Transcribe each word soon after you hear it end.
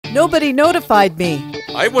Nobody notified me.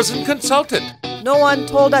 I wasn't consulted. No one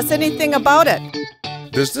told us anything about it.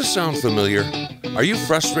 Does this sound familiar? Are you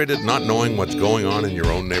frustrated not knowing what's going on in your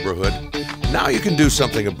own neighborhood? Now you can do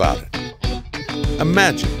something about it.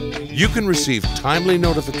 Imagine you can receive timely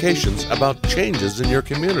notifications about changes in your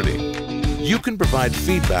community. You can provide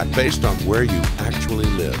feedback based on where you actually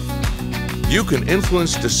live. You can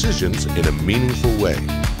influence decisions in a meaningful way.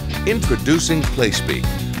 Introducing PlaceSpeak,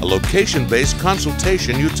 a location-based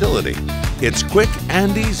consultation utility. It's quick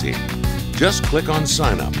and easy. Just click on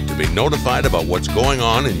Sign Up to be notified about what's going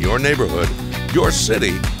on in your neighborhood, your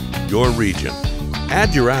city, your region.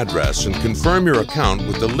 Add your address and confirm your account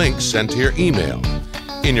with the link sent to your email.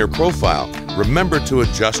 In your profile, remember to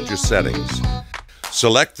adjust your settings.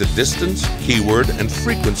 Select the distance, keyword, and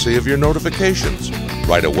frequency of your notifications.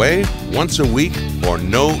 Right away, once a week, or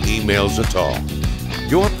no emails at all.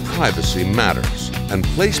 Your privacy matters, and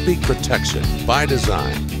PlaceSpeak protects it by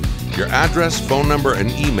design. Your address, phone number,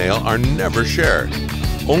 and email are never shared.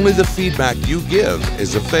 Only the feedback you give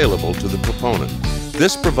is available to the proponent.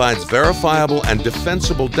 This provides verifiable and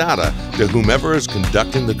defensible data to whomever is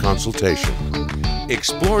conducting the consultation.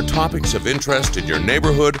 Explore topics of interest in your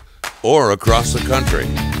neighborhood or across the country.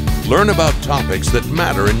 Learn about topics that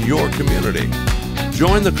matter in your community.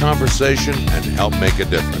 Join the conversation and help make a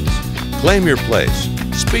difference. Claim your place,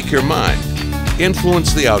 speak your mind,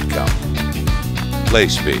 influence the outcome.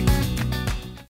 PlaceSpeak.